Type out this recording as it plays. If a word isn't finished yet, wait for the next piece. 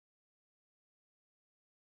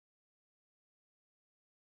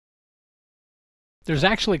There's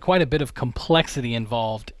actually quite a bit of complexity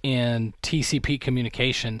involved in TCP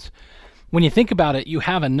communications. When you think about it, you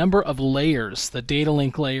have a number of layers: the data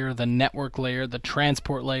link layer, the network layer, the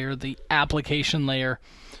transport layer, the application layer,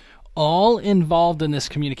 all involved in this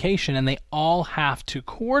communication, and they all have to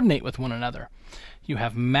coordinate with one another. You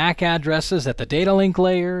have MAC addresses at the data link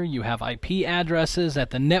layer, you have IP addresses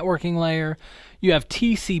at the networking layer, you have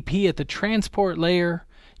TCP at the transport layer,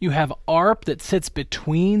 you have ARP that sits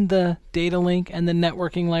between the data link and the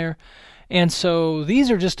networking layer. And so these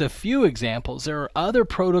are just a few examples. There are other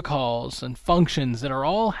protocols and functions that are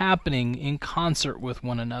all happening in concert with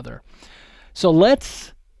one another. So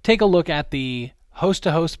let's take a look at the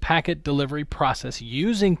host-to-host packet delivery process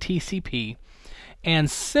using TCP and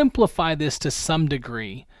simplify this to some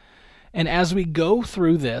degree. And as we go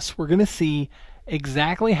through this, we're going to see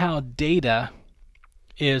exactly how data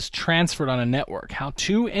is transferred on a network, how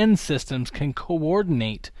two end systems can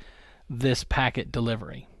coordinate this packet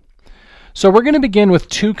delivery. So we're going to begin with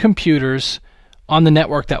two computers on the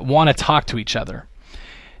network that want to talk to each other.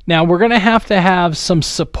 Now we're going to have some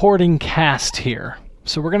supporting cast here.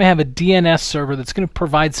 So we're going to have a DNS server that's going to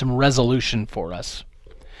provide some resolution for us.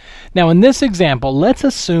 Now in this example, let's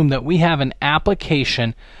assume that we have an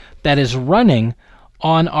application that is running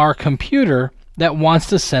on our computer that wants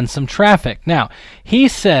to send some traffic. Now,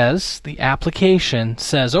 the application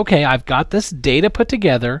says, okay, I've got this data put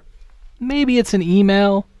together. Maybe it's an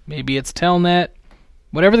email, maybe it's Telnet,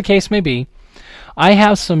 whatever the case may be. I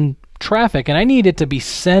have some traffic and I need it to be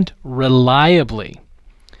sent reliably.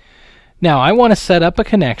 Now, I want to set up a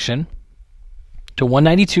connection to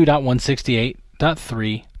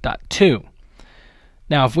 192.168.3.2.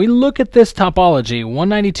 Now, if we look at this topology,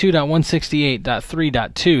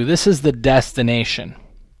 192.168.3.2, this is the destination.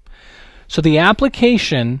 So the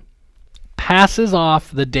application passes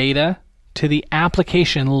off the data to the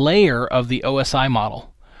application layer of the OSI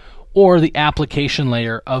model, or the application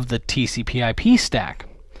layer of the TCP/IP stack.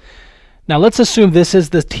 Now, let's assume this is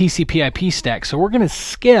the TCP/IP stack, so we're going to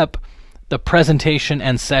skip the presentation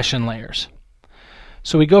and session layers.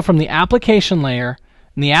 So we go from the application layer,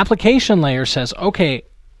 and the application layer says, okay,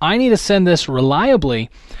 I need to send this reliably,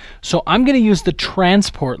 so I'm going to use the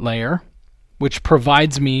transport layer, which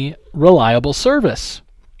provides me reliable service.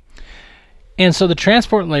 And so the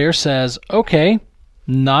transport layer says, okay,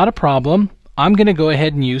 not a problem. I'm going to go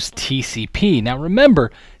ahead and use TCP. Now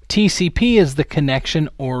remember, TCP is the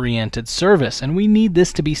connection-oriented service, and we need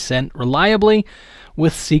this to be sent reliably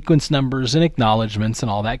with sequence numbers and acknowledgments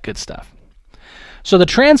and all that good stuff. So the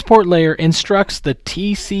transport layer instructs the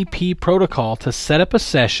TCP protocol to set up a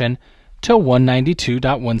session to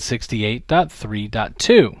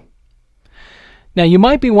 192.168.3.2. Now you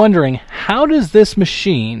might be wondering, how does this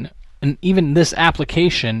machine and even this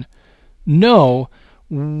application know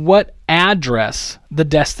what address the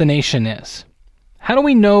destination is? How do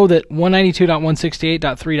we know that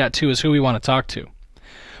 192.168.3.2 is who we want to talk to?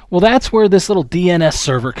 Well, that's where this little DNS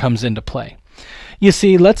server comes into play. You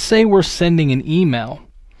see, let's say we're sending an email,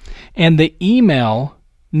 and the email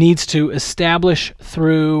needs to establish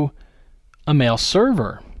through a mail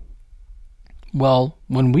server. Well,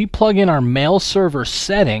 when we plug in our mail server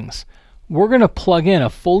settings, we're going to plug in a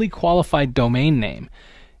fully qualified domain name.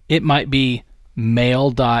 It might be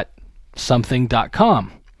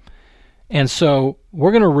mail.something.com. And so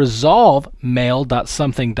we're going to resolve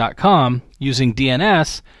mail.something.com using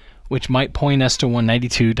DNS, which might point us to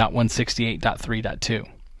 192.168.3.2.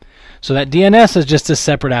 So that DNS is just a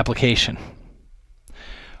separate application.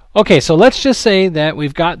 Okay, so let's just say that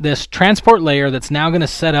we've got this transport layer that's now going to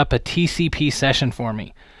set up a TCP session for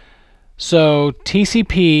me. So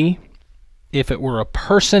TCP, if it were a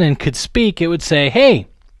person and could speak, it would say, hey,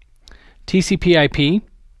 TCP/IP,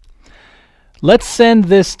 let's send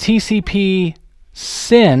this TCP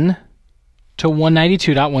SYN to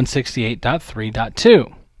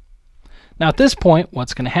 192.168.3.2. Now at this point,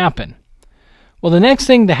 what's going to happen? Well, the next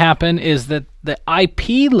thing to happen is that the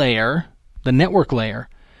IP layer, the network layer,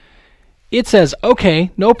 it says, okay,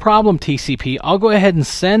 no problem, TCP. I'll go ahead and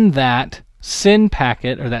send that SYN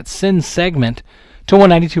packet, or that SYN segment, to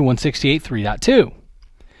 192.168.3.2.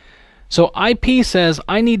 So IP says,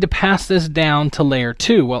 I need to pass this down to layer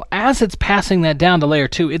 2. Well, as it's passing that down to layer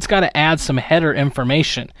 2, it's got to add some header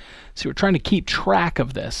information. So we're trying to keep track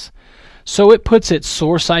of this. So it puts its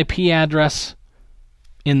source IP address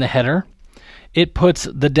in the header. It puts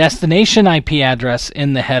the destination IP address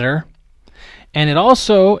in the header. And it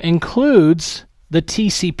also includes the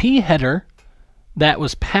TCP header that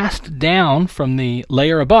was passed down from the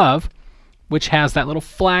layer above, which has that little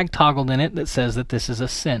flag toggled in it that says that this is a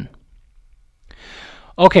SYN.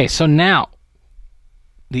 Okay, so now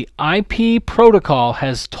the IP protocol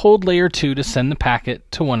has told layer 2 to send the packet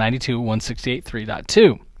to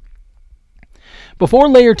 192.168.3.2. Before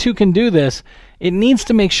layer 2 can do this, it needs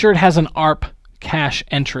to make sure it has an ARP cache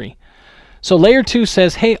entry. So layer 2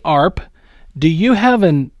 says, hey ARP, do you have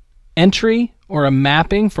an entry or a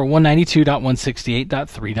mapping for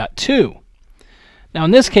 192.168.3.2? Now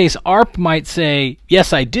in this case, ARP might say,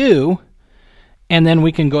 yes I do, and then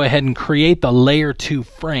we can go ahead and create the layer 2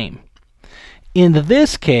 frame. In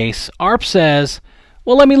this case, ARP says,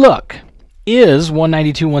 well, let me look. Is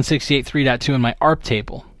 192.168.3.2 in my ARP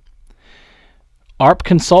table? ARP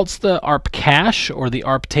consults the ARP cache or the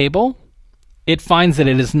ARP table. It finds that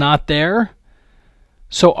it is not there.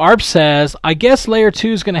 So ARP says, I guess layer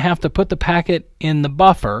 2 is going to have to put the packet in the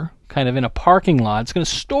buffer, kind of in a parking lot. It's going to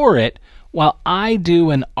store it while I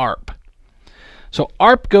do an ARP. So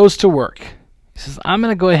ARP goes to work. He says, I'm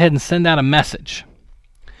going to go ahead and send out a message.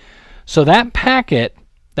 So that packet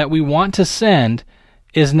that we want to send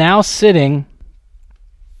is now sitting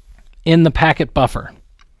in the packet buffer.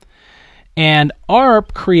 And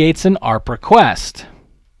ARP creates an ARP request.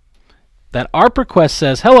 That ARP request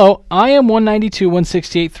says, hello, I am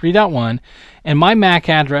 192.168.3.1 and my MAC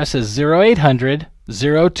address is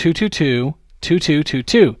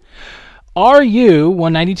 0800.0222.2222. Are you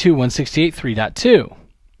 192.168.3.2?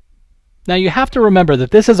 Now you have to remember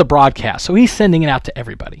that this is a broadcast, so he's sending it out to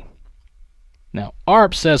everybody. Now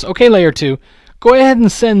ARP says, okay layer 2, go ahead and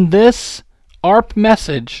send this ARP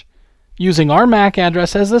message using our MAC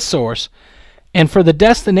address as the source, and for the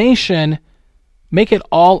destination, make it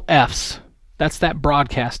all Fs. That's that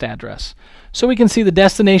broadcast address. So we can see the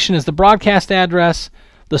destination is the broadcast address,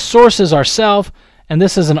 the source is ourself, and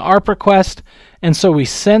this is an ARP request, and so we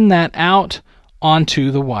send that out onto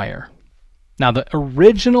the wire. Now the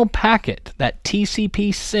original packet, that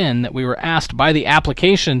TCP SYN that we were asked by the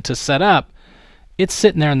application to set up, it's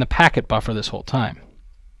sitting there in the packet buffer this whole time.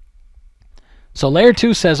 So layer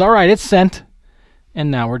 2 says, all right, it's sent,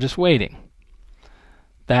 and now we're just waiting.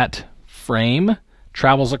 That frame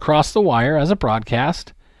travels across the wire as a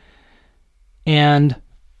broadcast, and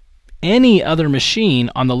any other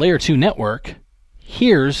machine on the layer 2 network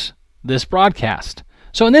hears this broadcast.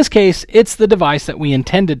 So in this case, it's the device that we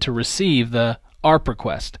intended to receive the ARP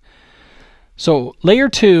request. So layer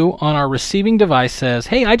 2 on our receiving device says,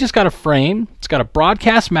 hey, I just got a frame. It's got a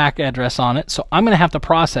broadcast MAC address on it, so I'm going to have to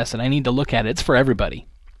process it. I need to look at it. It's for everybody.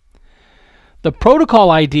 The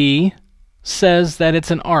protocol ID says that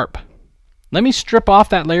it's an ARP. Let me strip off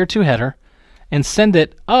that layer 2 header and send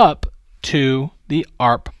it up to the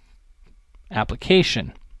ARP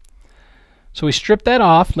application. So we strip that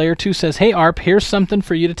off. Layer 2 says, hey ARP, here's something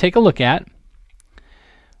for you to take a look at.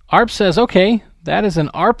 ARP says, okay, that is an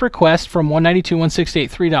ARP request from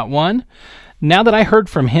 192.168.3.1. Now that I heard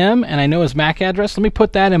from him and I know his MAC address, let me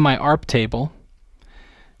put that in my ARP table.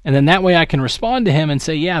 And then that way I can respond to him and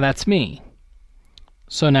say, yeah, that's me.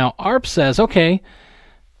 So now ARP says, okay,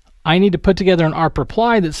 I need to put together an ARP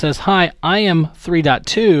reply that says, hi, I am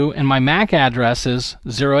 3.2 and my MAC address is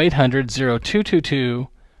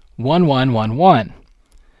 0800.0222.1111.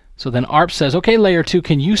 So then ARP says, okay, layer 2,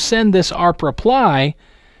 can you send this ARP reply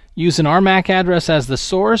using our MAC address as the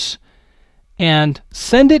source and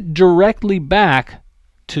send it directly back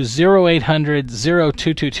to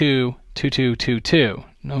 0800.0222.2222.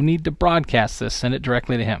 No need to broadcast this. Send it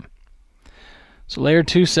directly to him. So layer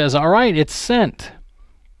 2 says, all right, it's sent.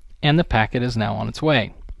 And the packet is now on its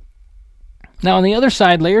way. Now on the other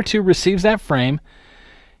side, layer 2 receives that frame.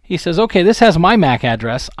 He says, okay, this has my MAC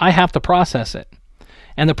address. I have to process it.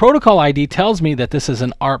 And the protocol ID tells me that this is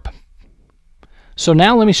an ARP. So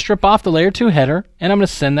now let me strip off the layer 2 header, and I'm going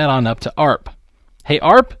to send that on up to ARP. Hey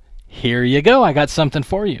ARP, here you go. I got something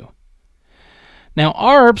for you. Now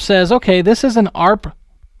ARP says, okay, this is an ARP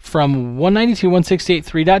from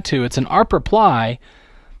 192.168.3.2. It's an ARP reply.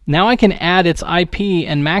 Now I can add its IP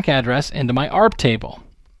and MAC address into my ARP table.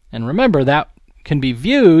 And remember, that can be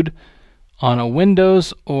viewed on a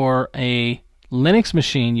Windows or a Linux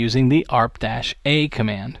machine using the ARP-A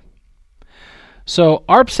command. So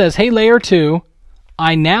ARP says, hey layer 2,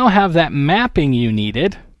 I now have that mapping you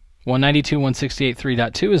needed.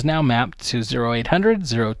 192.168.3.2 is now mapped to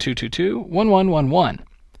 0800.0222.1111.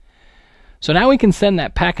 So now we can send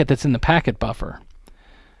that packet that's in the packet buffer.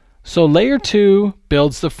 So layer 2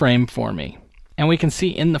 builds the frame for me. And we can see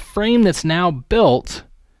in the frame that's now built,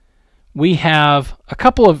 we have a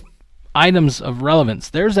couple of items of relevance.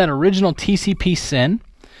 There's that original TCP SYN.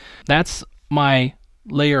 That's my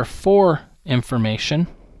layer 4 information.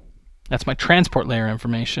 That's my transport layer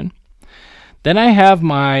information. Then I have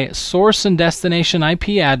my source and destination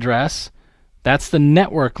IP address. That's the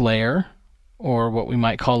network layer or what we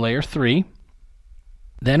might call layer 3.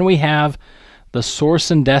 Then we have the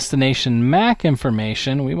source and destination MAC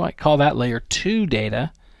information. We might call that layer 2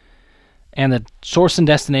 data. And the source and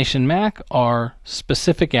destination MAC are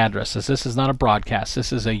specific addresses. This is not a broadcast.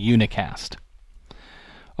 This is a unicast.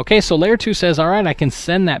 Okay, so layer 2 says, all right, I can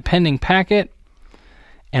send that pending packet,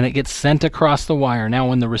 and it gets sent across the wire. Now,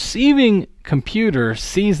 when the receiving computer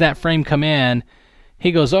sees that frame come in,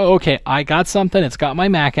 he goes, oh, okay, I got something. It's got my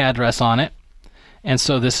MAC address on it. And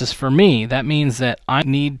so this is for me. That means that I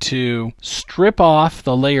need to strip off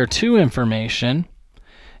the layer 2 information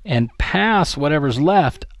and pass whatever's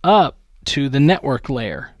left up to the network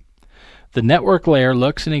layer. The network layer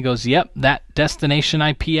looks and he goes, yep, that destination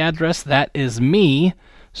IP address, that is me.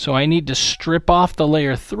 So I need to strip off the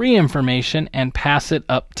layer 3 information and pass it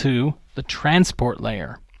up to the transport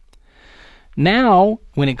layer. Now,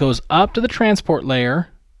 when it goes up to the transport layer,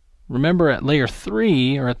 remember at layer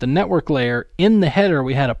 3, or at the network layer, in the header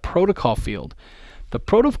we had a protocol field. The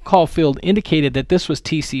protocol field indicated that this was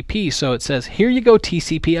TCP, so it says, here you go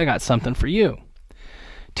TCP, I got something for you.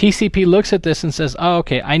 TCP looks at this and says, oh,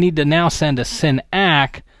 okay, I need to now send a SYN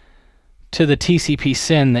ACK to the TCP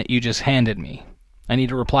SYN that you just handed me. I need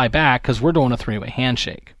to reply back because we're doing a three-way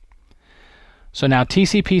handshake. So now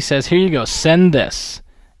TCP says, here you go, send this.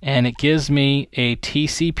 And it gives me a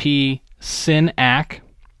TCP SYN ACK.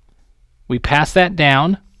 We pass that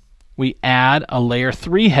down. We add a layer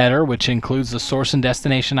 3 header, which includes the source and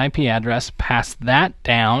destination IP address. Pass that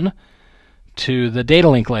down to the data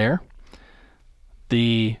link layer.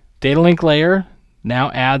 The data link layer now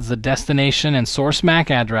adds the destination and source MAC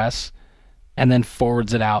address and then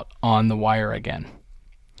forwards it out on the wire again.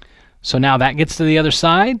 So now that gets to the other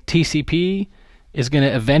side. TCP is going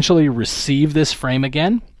to eventually receive this frame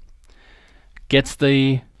again, gets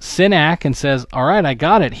the SYN ACK and says, all right, I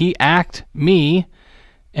got it. He ACKed me,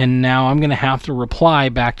 and now I'm going to have to reply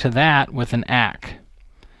back to that with an ACK.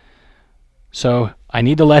 So I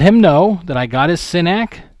need to let him know that I got his SYN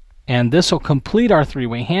ACK, and this will complete our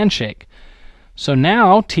three-way handshake. So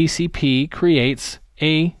now TCP creates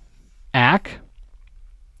a ACK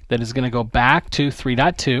that is going to go back to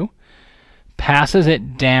 3.2, passes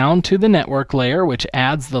it down to the network layer, which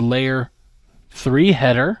adds the layer 3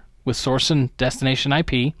 header with source and destination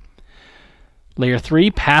IP. Layer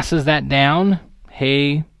 3 passes that down.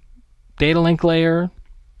 Hey, data link layer,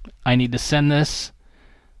 I need to send this.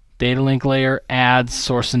 Data link layer adds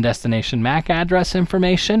source and destination MAC address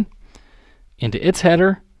information into its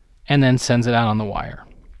header and then sends it out on the wire.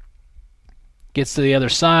 Gets to the other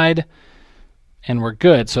side and we're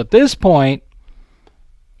good. So at this point,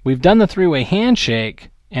 we've done the three-way handshake,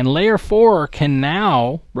 and layer 4 can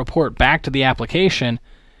now report back to the application,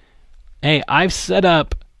 hey, I've set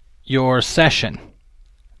up your session.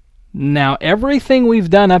 Now, everything we've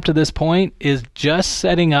done up to this point is just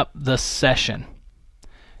setting up the session.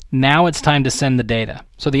 Now it's time to send the data.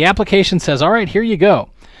 So the application says, all right, here you go.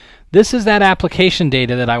 This is that application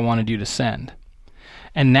data that I wanted you to send.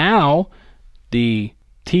 And now the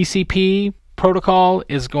TCP protocol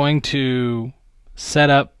is going to set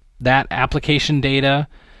up that application data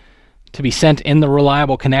to be sent in the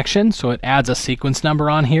reliable connection. So it adds a sequence number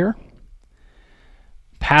on here,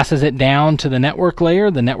 passes it down to the network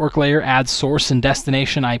layer. The network layer adds source and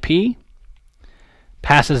destination IP,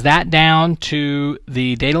 passes that down to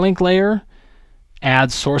the data link layer,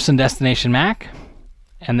 adds source and destination MAC,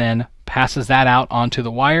 and then passes that out onto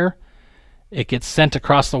the wire. It gets sent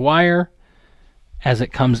across the wire. As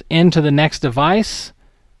it comes into the next device,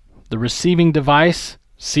 the receiving device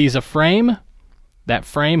sees a frame. That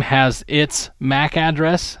frame has its MAC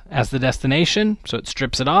address as the destination, so it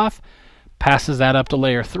strips it off, passes that up to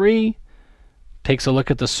layer 3, takes a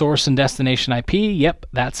look at the source and destination IP. Yep,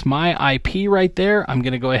 that's my IP right there. I'm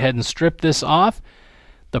going to go ahead and strip this off.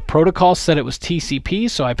 The protocol said it was TCP,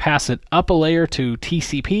 so I pass it up a layer to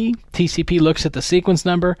TCP. TCP looks at the sequence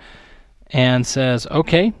number and says,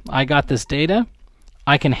 okay, I got this data.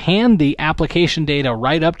 I can hand the application data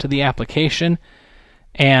right up to the application,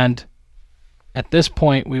 and at this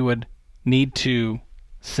point we would need to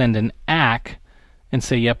send an ACK and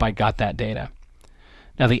say, yep, I got that data.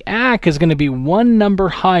 Now the ACK is going to be one number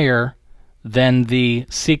higher than the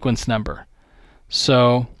sequence number.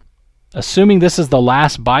 So assuming this is the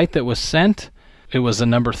last byte that was sent, it was a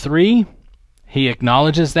number 3. He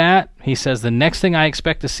acknowledges that. He says, the next thing I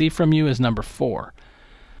expect to see from you is number 4.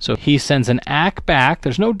 So he sends an ACK back.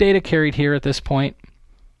 There's no data carried here at this point.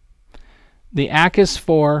 The ACK is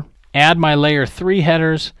for add my layer 3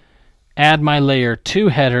 headers, add my layer 2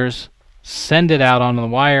 headers, send it out on the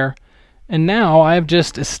wire, and now I've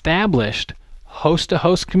just established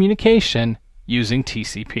host-to-host communication using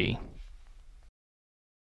TCP.